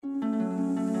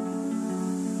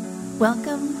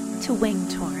Welcome to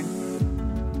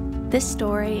Wingtorn. This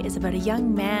story is about a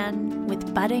young man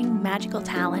with budding magical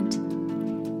talent,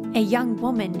 a young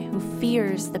woman who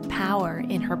fears the power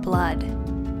in her blood,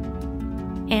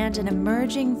 and an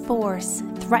emerging force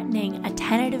threatening a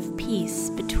tentative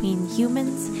peace between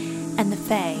humans and the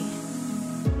Fae.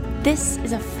 This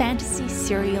is a fantasy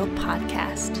serial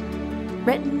podcast,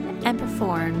 written and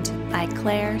performed by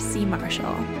Claire C.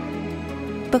 Marshall.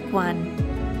 Book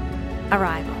 1,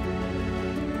 Arrival.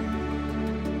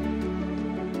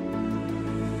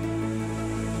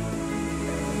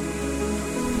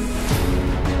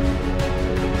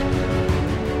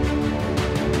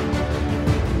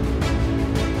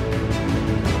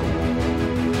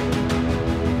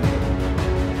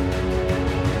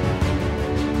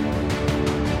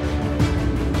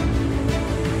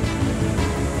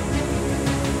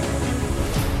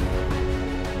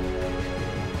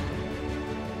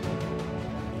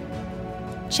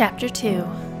 Chapter 2.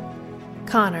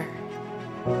 Connor.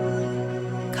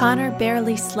 Connor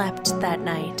barely slept that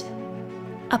night.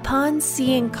 Upon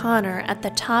seeing Connor at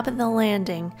the top of the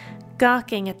landing,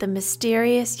 gawking at the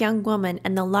mysterious young woman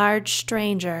and the large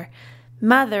stranger,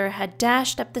 Mother had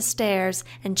dashed up the stairs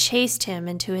and chased him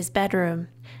into his bedroom,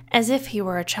 as if he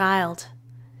were a child.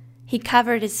 He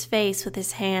covered his face with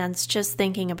his hands just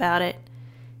thinking about it.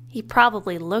 He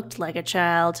probably looked like a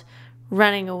child,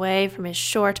 running away from his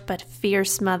short but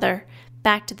fierce mother,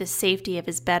 back to the safety of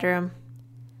his bedroom.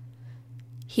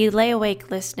 He lay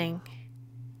awake listening.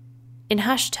 In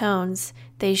hushed tones,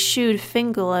 they shooed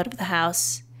Fingal out of the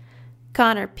house.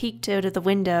 Connor peeked out of the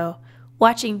window,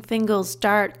 watching Fingal's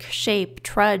dark shape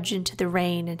trudge into the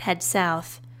rain and head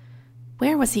south.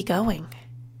 Where was he going?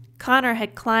 Connor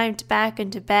had climbed back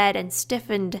into bed and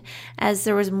stiffened as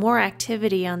there was more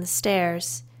activity on the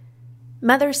stairs.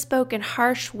 Mother spoke in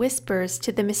harsh whispers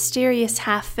to the mysterious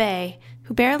half-fae,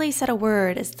 who barely said a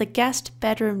word as the guest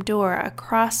bedroom door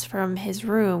across from his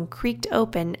room creaked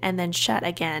open and then shut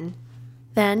again.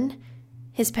 Then,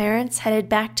 his parents headed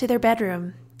back to their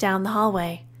bedroom, down the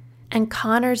hallway, and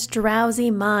Connor's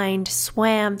drowsy mind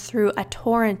swam through a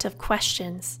torrent of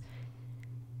questions.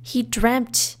 He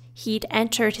dreamt he'd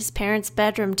entered his parents'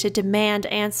 bedroom to demand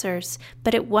answers,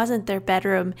 but it wasn't their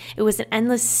bedroom. It was an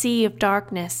endless sea of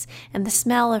darkness, and the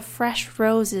smell of fresh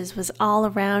roses was all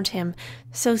around him,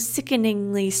 so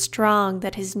sickeningly strong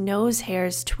that his nose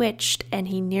hairs twitched and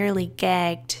he nearly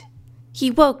gagged. He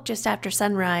woke just after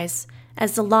sunrise,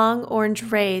 as the long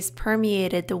orange rays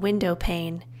permeated the window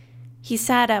pane. He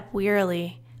sat up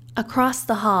wearily. Across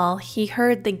the hall, he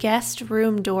heard the guest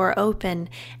room door open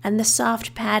and the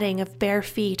soft padding of bare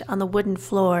feet on the wooden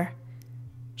floor.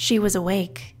 She was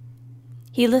awake.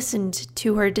 He listened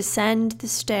to her descend the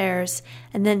stairs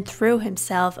and then threw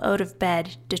himself out of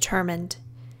bed, determined.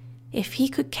 If he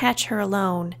could catch her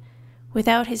alone,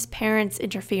 without his parents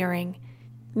interfering,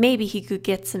 maybe he could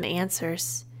get some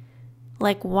answers.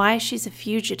 Like why she's a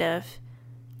fugitive,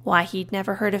 why he'd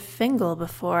never heard of Fingal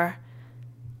before,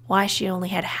 why she only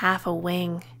had half a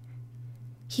wing.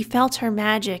 He felt her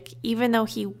magic even though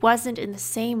he wasn't in the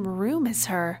same room as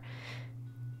her.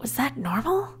 Was that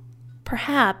normal?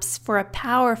 Perhaps for a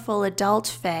powerful adult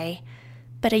fae,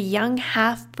 but a young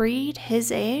half-breed his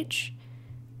age?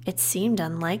 It seemed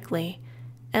unlikely,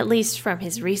 at least from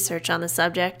his research on the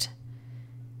subject.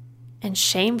 And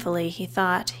shamefully, he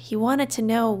thought, he wanted to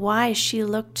know why she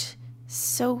looked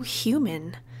so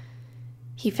human.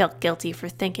 He felt guilty for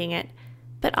thinking it,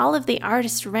 but all of the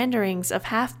artist renderings of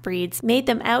half-breeds made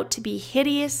them out to be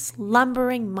hideous,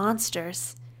 lumbering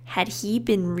monsters. Had he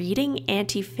been reading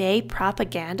anti-fae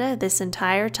propaganda this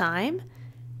entire time?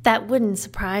 That wouldn't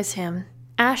surprise him.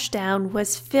 Ashdown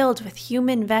was filled with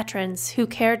human veterans who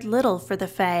cared little for the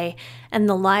fae, and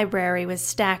the library was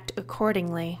stacked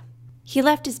accordingly. He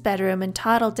left his bedroom and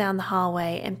toddled down the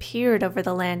hallway and peered over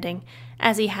the landing,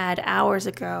 as he had hours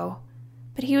ago.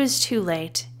 But he was too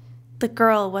late. The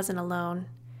girl wasn't alone.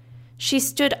 She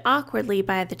stood awkwardly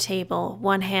by the table,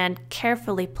 one hand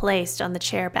carefully placed on the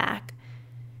chair back.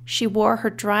 She wore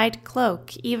her dried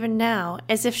cloak even now,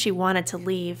 as if she wanted to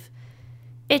leave.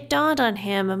 It dawned on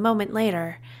him a moment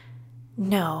later.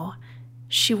 No,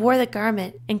 she wore the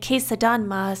garment in case the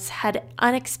Donmas had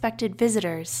unexpected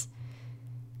visitors.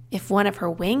 If one of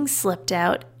her wings slipped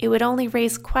out, it would only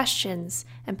raise questions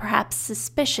and perhaps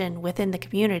suspicion within the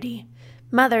community.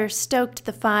 Mother stoked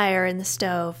the fire in the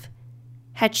stove.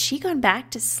 Had she gone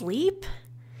back to sleep?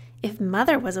 If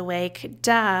Mother was awake,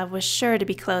 Da was sure to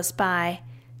be close by.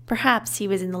 Perhaps he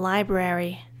was in the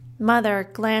library. Mother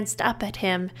glanced up at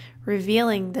him,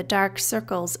 revealing the dark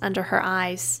circles under her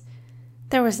eyes.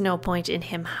 There was no point in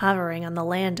him hovering on the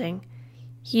landing.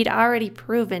 He'd already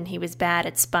proven he was bad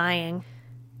at spying.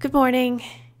 "Good morning,"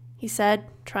 he said,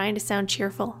 trying to sound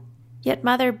cheerful. Yet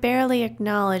Mother barely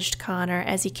acknowledged Connor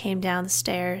as he came down the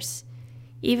stairs.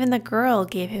 Even the girl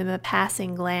gave him a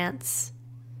passing glance.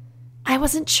 "I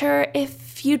wasn't sure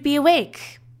if you'd be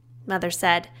awake," Mother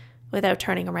said, without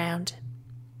turning around.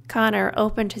 Connor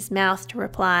opened his mouth to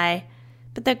reply,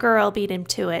 but the girl beat him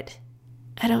to it.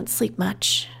 "I don't sleep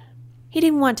much." He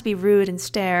didn't want to be rude and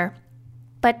stare,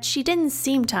 but she didn't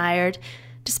seem tired,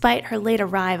 despite her late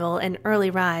arrival and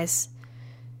early rise.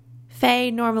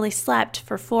 Faye normally slept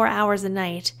for 4 hours a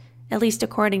night, at least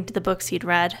according to the books he'd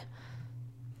read.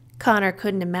 Connor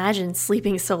couldn't imagine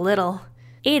sleeping so little.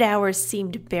 8 hours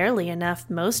seemed barely enough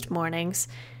most mornings,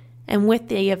 and with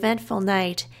the eventful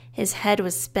night, his head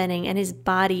was spinning and his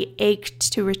body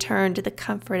ached to return to the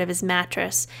comfort of his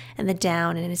mattress and the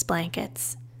down in his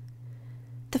blankets.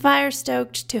 The fire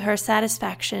stoked to her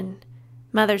satisfaction,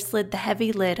 Mother slid the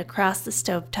heavy lid across the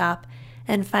stovetop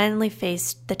and finally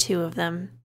faced the two of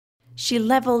them. She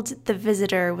leveled the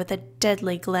visitor with a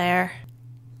deadly glare.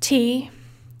 "Tea?"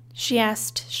 she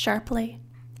asked sharply.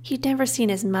 He'd never seen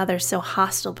his mother so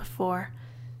hostile before.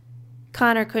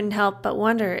 Connor couldn't help but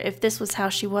wonder if this was how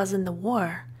she was in the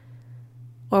war,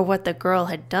 or what the girl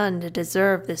had done to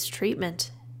deserve this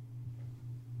treatment.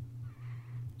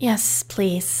 "Yes,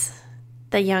 please,"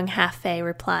 the young half-fae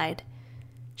replied.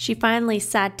 She finally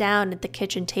sat down at the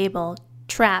kitchen table,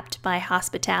 trapped by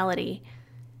hospitality.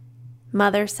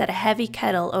 Mother set a heavy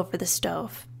kettle over the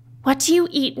stove. "What do you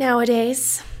eat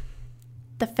nowadays?"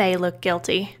 The fae looked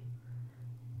guilty.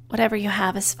 "Whatever you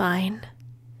have is fine."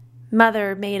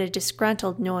 Mother made a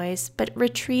disgruntled noise, but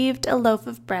retrieved a loaf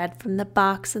of bread from the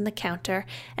box on the counter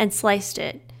and sliced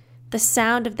it. The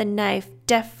sound of the knife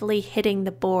deftly hitting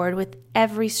the board with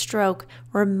every stroke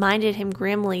reminded him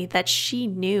grimly that she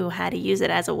knew how to use it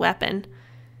as a weapon.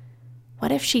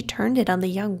 What if she turned it on the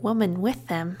young woman with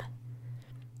them?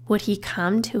 Would he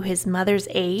come to his mother's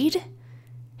aid?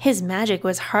 His magic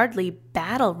was hardly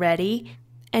battle-ready,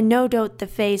 and no doubt the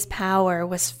fae's power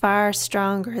was far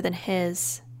stronger than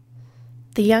his.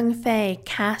 The young fae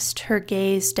cast her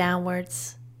gaze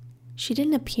downwards. She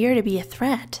didn't appear to be a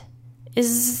threat.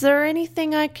 "Is there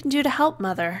anything I can do to help,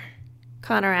 Mother?"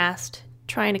 Connor asked,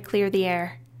 trying to clear the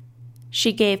air.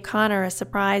 She gave Connor a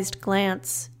surprised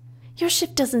glance. "Your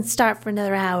shift doesn't start for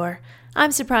another hour.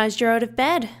 I'm surprised you're out of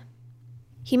bed."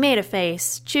 He made a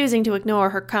face, choosing to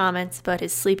ignore her comments about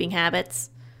his sleeping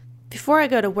habits. "Before I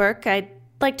go to work, I'd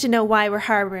like to know why we're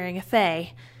harboring a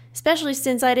fae, especially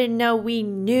since I didn't know we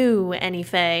knew any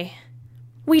fae."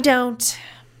 "We don't,"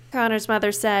 Connor's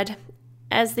mother said,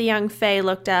 as the young fae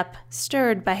looked up,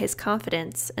 stirred by his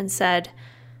confidence, and said,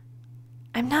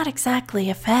 "I'm not exactly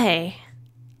a fae."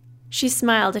 She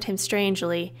smiled at him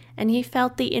strangely, and he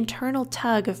felt the internal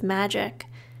tug of magic,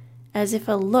 as if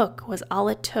a look was all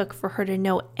it took for her to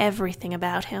know everything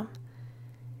about him.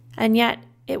 And yet,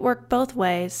 it worked both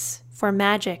ways, for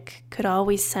magic could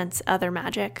always sense other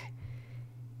magic.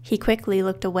 He quickly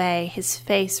looked away, his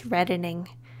face reddening.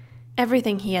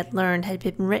 Everything he had learned had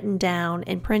been written down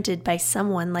and printed by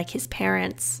someone like his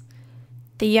parents.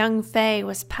 The young fae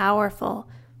was powerful,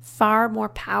 far more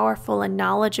powerful and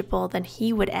knowledgeable than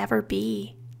he would ever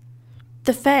be.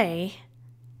 "The fae,"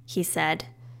 he said.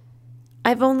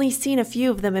 "I've only seen a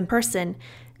few of them in person,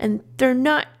 and they're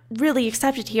not really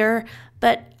accepted here,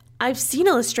 but I've seen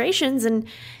illustrations, and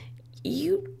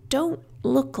you don't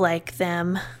look like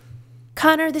them."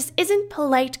 "Connor, this isn't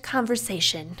polite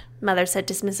conversation," Mother said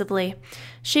dismissively.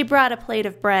 She brought a plate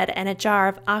of bread and a jar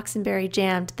of oxenberry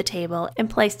jam to the table and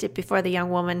placed it before the young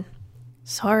woman.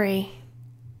 "Sorry,"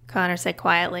 Connor said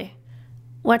quietly.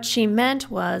 What she meant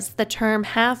was the term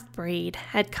half-breed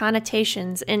had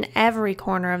connotations in every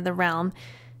corner of the realm,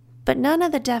 but none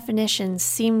of the definitions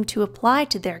seemed to apply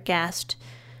to their guest,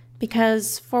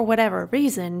 because, for whatever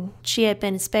reason, she had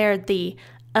been spared the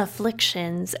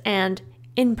afflictions and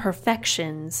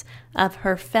imperfections of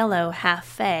her fellow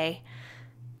half-fae,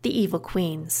 the evil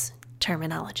queen's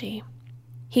terminology.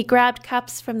 He grabbed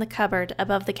cups from the cupboard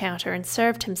above the counter and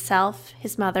served himself,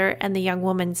 his mother, and the young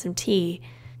woman some tea.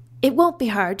 "It won't be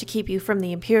hard to keep you from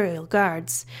the Imperial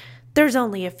Guards. There's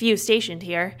only a few stationed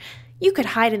here. You could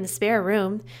hide in the spare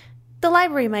room. The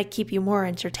library might keep you more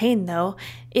entertained, though,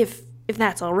 if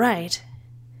that's all right."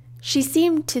 She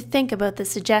seemed to think about the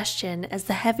suggestion as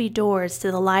the heavy doors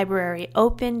to the library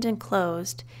opened and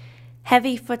closed.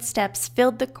 Heavy footsteps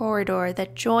filled the corridor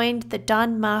that joined the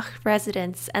Donmach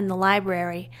residence and the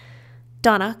library.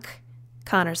 Donach,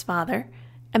 Connor's father,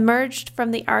 emerged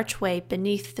from the archway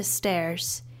beneath the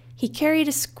stairs. He carried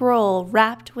a scroll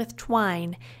wrapped with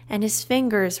twine, and his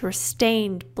fingers were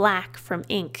stained black from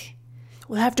ink.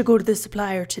 we'll have to go to the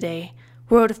supplier today.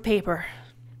 We're out of paper.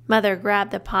 Mother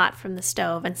grabbed the pot from the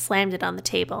stove and slammed it on the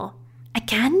table.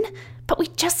 Again? But we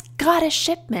just got a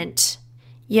shipment.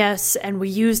 Yes, and we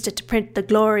used it to print The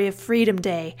Glory of Freedom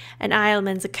Day and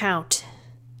Ileman's account.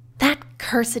 That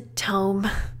cursed tome.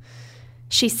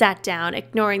 She sat down,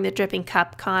 ignoring the dripping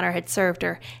cup Connor had served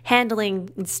her, handling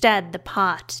instead the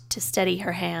pot to steady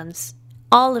her hands.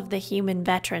 All of the human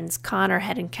veterans Connor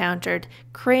had encountered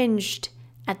cringed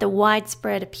at the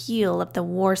widespread appeal of the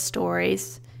war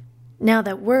stories. Now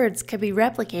that words could be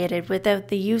replicated without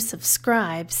the use of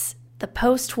scribes, the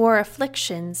post-war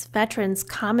afflictions veterans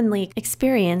commonly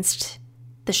experienced,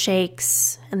 the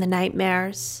shakes and the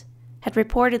nightmares, had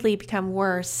reportedly become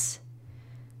worse.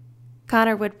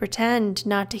 Connor would pretend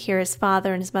not to hear his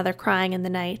father and his mother crying in the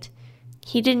night.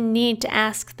 He didn't need to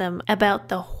ask them about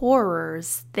the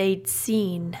horrors they'd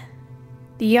seen.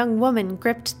 The young woman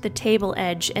gripped the table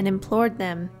edge and implored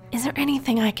them, "Is there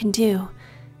anything I can do?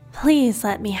 Please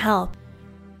let me help."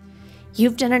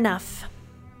 "You've done enough,"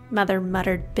 Mother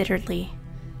muttered bitterly.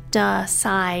 Da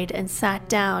sighed and sat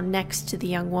down next to the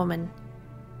young woman.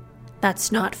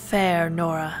 "That's not fair,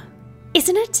 Nora."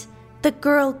 "Isn't it? The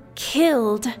girl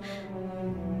killed."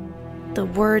 The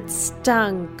word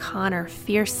stung Connor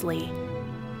fiercely.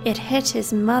 It hit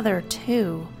his mother,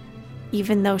 too,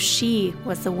 even though she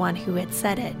was the one who had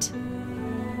said it.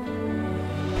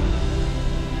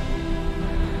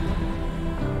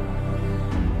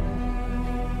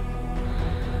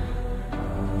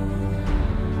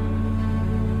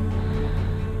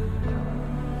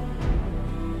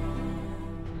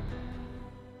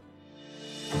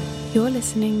 You're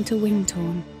listening to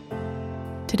Wingtorn.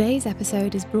 Today's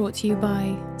episode is brought to you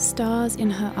by Stars in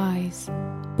Her Eyes,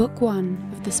 Book 1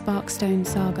 of the Sparkstone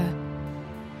Saga.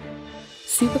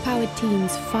 Superpowered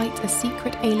teens fight a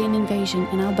secret alien invasion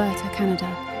in Alberta, Canada,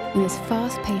 in this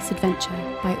fast-paced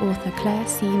adventure by author Claire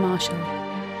C. Marshall.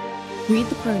 Read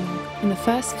the prologue and the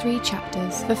first 3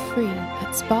 chapters for free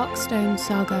at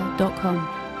sparkstonesaga.com.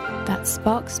 That's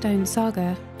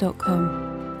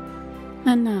sparkstonesaga.com.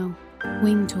 And now,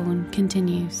 Wingtorn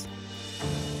continues.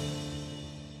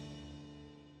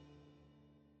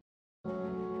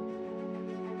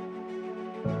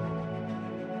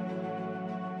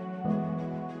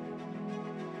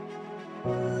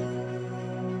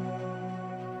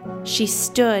 She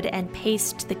stood and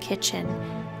paced the kitchen.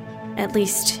 At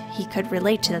least he could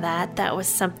relate to that. That was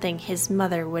something his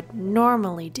mother would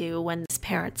normally do when his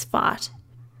parents fought.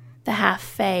 The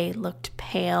half-fae looked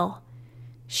pale.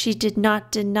 She did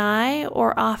not deny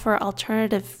or offer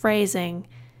alternative phrasing.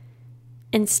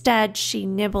 Instead, she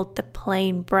nibbled the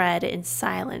plain bread in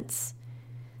silence.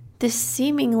 This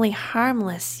seemingly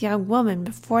harmless young woman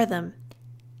before them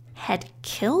had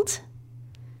killed?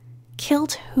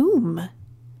 Killed whom?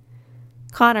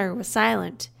 Connor was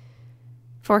silent,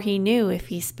 for he knew if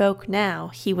he spoke now,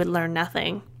 he would learn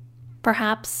nothing.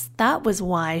 Perhaps that was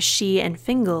why she and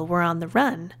Fingal were on the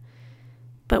run.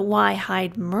 But why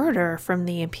hide murder from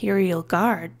the Imperial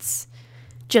Guards?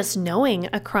 Just knowing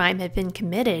a crime had been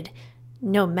committed,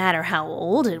 no matter how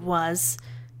old it was,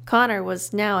 Connor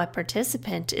was now a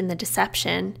participant in the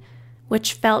deception,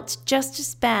 which felt just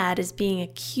as bad as being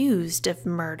accused of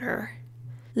murder.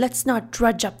 "Let's not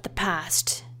drudge up the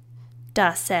past,"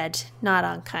 Da said, not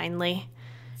unkindly.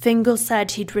 "Fingal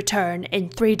said he'd return in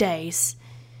 3 days.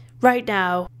 Right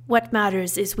now, what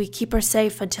matters is we keep her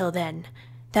safe until then.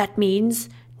 That means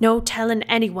no telling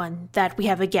anyone that we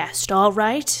have a guest, all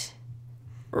right?"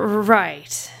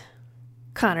 "Right,"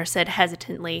 Connor said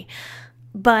hesitantly.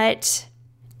 "But..."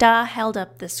 Da held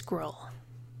up the scroll.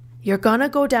 "You're gonna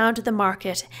go down to the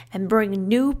market and bring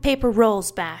new paper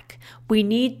rolls back. We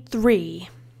need 3.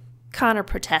 Connor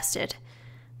protested.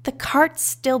 "The cart's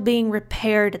still being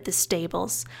repaired at the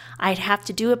stables. I'd have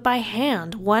to do it by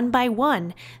hand, one by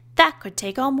one. That could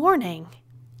take all morning."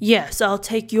 "Yes, I'll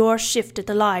take your shift at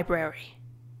the library."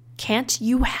 "Can't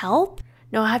you help?"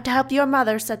 "No, I have to help your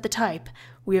mother set the type.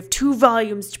 We have 2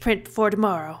 volumes to print before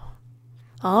tomorrow."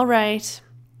 "All right."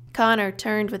 Connor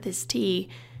turned with his tea,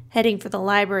 heading for the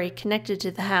library connected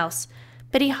to the house,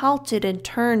 but he halted and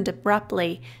turned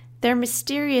abruptly, their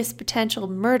mysterious potential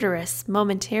murderess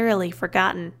momentarily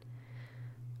forgotten.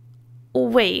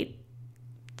 "Wait,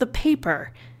 the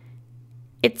paper.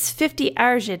 It's 50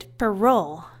 argent per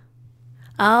roll."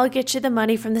 "I'll get you the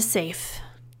money from the safe,"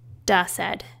 Da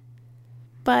said.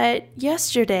 "But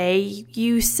yesterday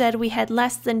you said we had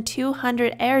less than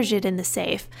 200 argent in the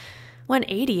safe.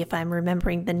 180 if I'm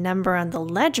remembering the number on the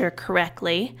ledger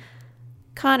correctly."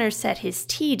 Connor set his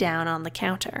tea down on the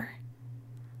counter.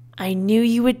 "I knew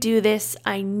you would do this.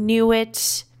 I knew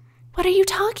it." "What are you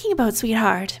talking about,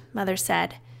 sweetheart?" Mother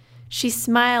said. She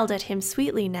smiled at him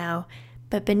sweetly now,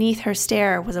 but beneath her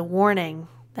stare was a warning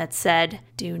that said,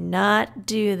 "Do not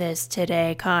do this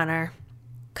today, Connor."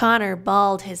 Connor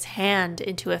balled his hand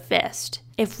into a fist.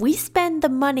 "If we spend the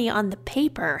money on the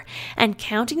paper and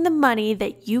counting the money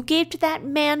that you gave to that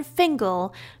man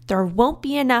Fingal, there won't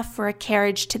be enough for a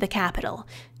carriage to the capital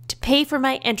to pay for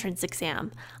my entrance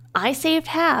exam. I saved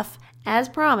half, as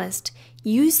promised.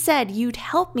 You said you'd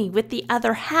help me with the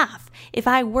other half if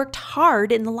I worked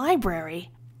hard in the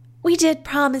library." "We did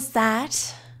promise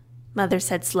that," Mother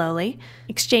said slowly,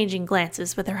 exchanging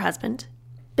glances with her husband.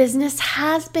 "Business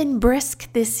has been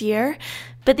brisk this year,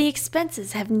 but the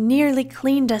expenses have nearly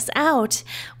cleaned us out.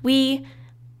 You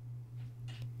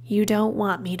don't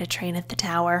want me to train at the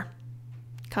tower,"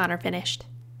 Connor finished.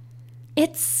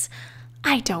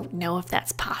 I don't know if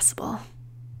that's possible,"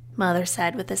 Mother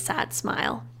said with a sad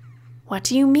smile. "What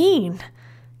do you mean?"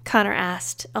 Connor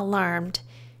asked, alarmed.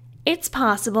 "It's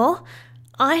possible.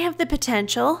 I have the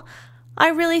potential. I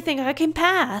really think I can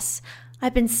pass.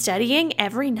 I've been studying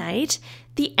every night.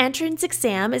 The entrance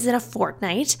exam is in a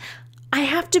fortnight. I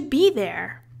have to be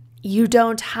there." "You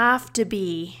don't have to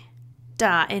be,"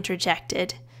 Da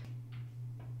interjected.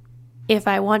 "If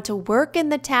I want to work in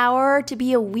the tower to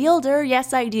be a wielder,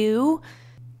 yes, I do."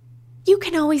 "You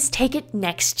can always take it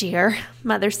next year,"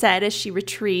 Mother said as she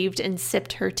retrieved and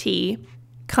sipped her tea.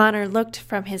 Connor looked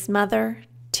from his mother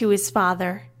to his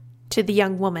father to the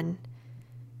young woman.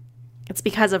 "It's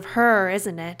because of her,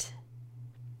 isn't it?"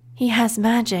 "He has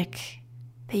magic,"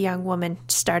 the young woman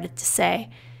started to say.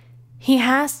 "He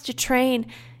has to train."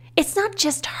 "It's not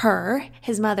just her,"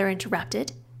 his mother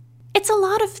interrupted. "It's a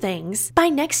lot of things. By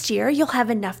next year, you'll have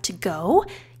enough to go.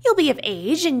 You'll be of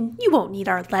age, and you won't need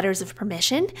our letters of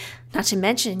permission. Not to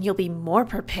mention, you'll be more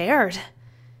prepared."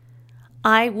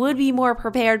 "I would be more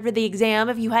prepared for the exam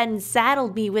if you hadn't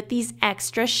saddled me with these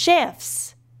extra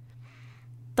shifts."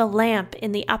 The lamp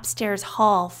in the upstairs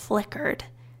hall flickered.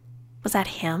 Was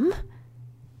that him?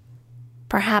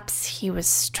 Perhaps he was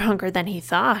stronger than he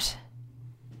thought.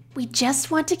 "We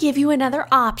just want to give you another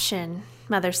option,"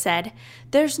 Mother said.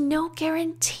 "There's no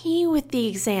guarantee with the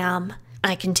exam.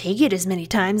 I can take it as many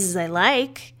times as I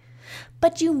like.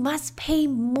 But you must pay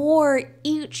more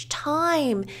each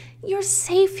time. You're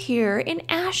safe here in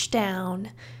Ashdown."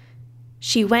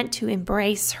 She went to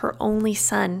embrace her only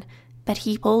son, but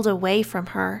he pulled away from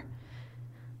her.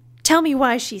 "Tell me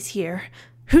why she's here,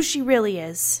 who she really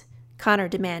is," Connor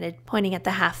demanded, pointing at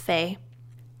the half-fae.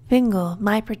 "Fingal,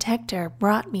 my protector,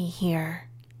 brought me here,"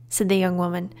 said the young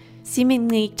woman,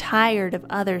 seemingly tired of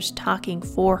others talking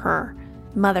for her.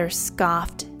 Mother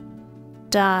scoffed.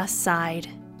 Da sighed.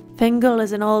 "Fingal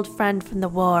is an old friend from the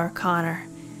war, Connor.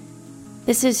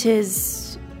 This is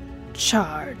his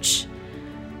charge.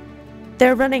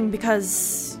 They're running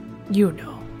because, you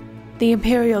know, the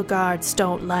Imperial Guards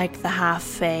don't like the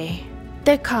half-fae.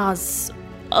 They cause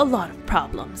a lot of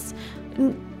problems.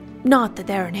 Not that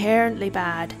they're inherently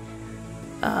bad."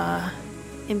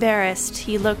 Embarrassed,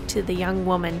 he looked to the young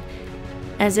woman,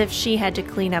 as if she had to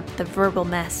clean up the verbal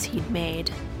mess he'd made.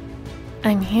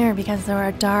 "I'm here because there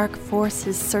are dark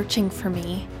forces searching for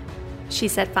me," she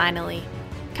said finally,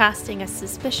 casting a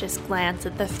suspicious glance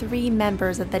at the 3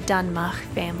 members of the Dunmach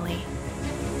family.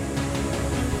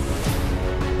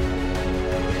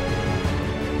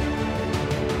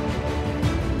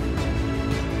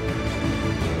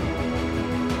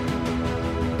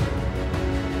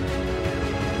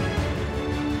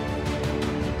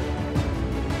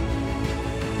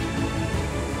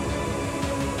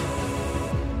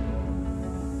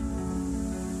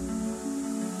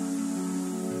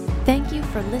 Thank you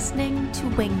for listening to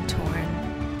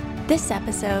Wingtorn. This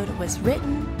episode was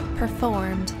written,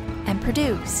 performed, and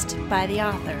produced by the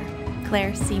author,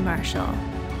 Claire C. Marshall.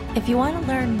 If you want to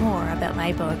learn more about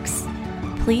my books,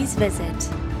 please visit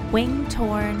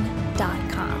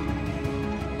wingtorn.com.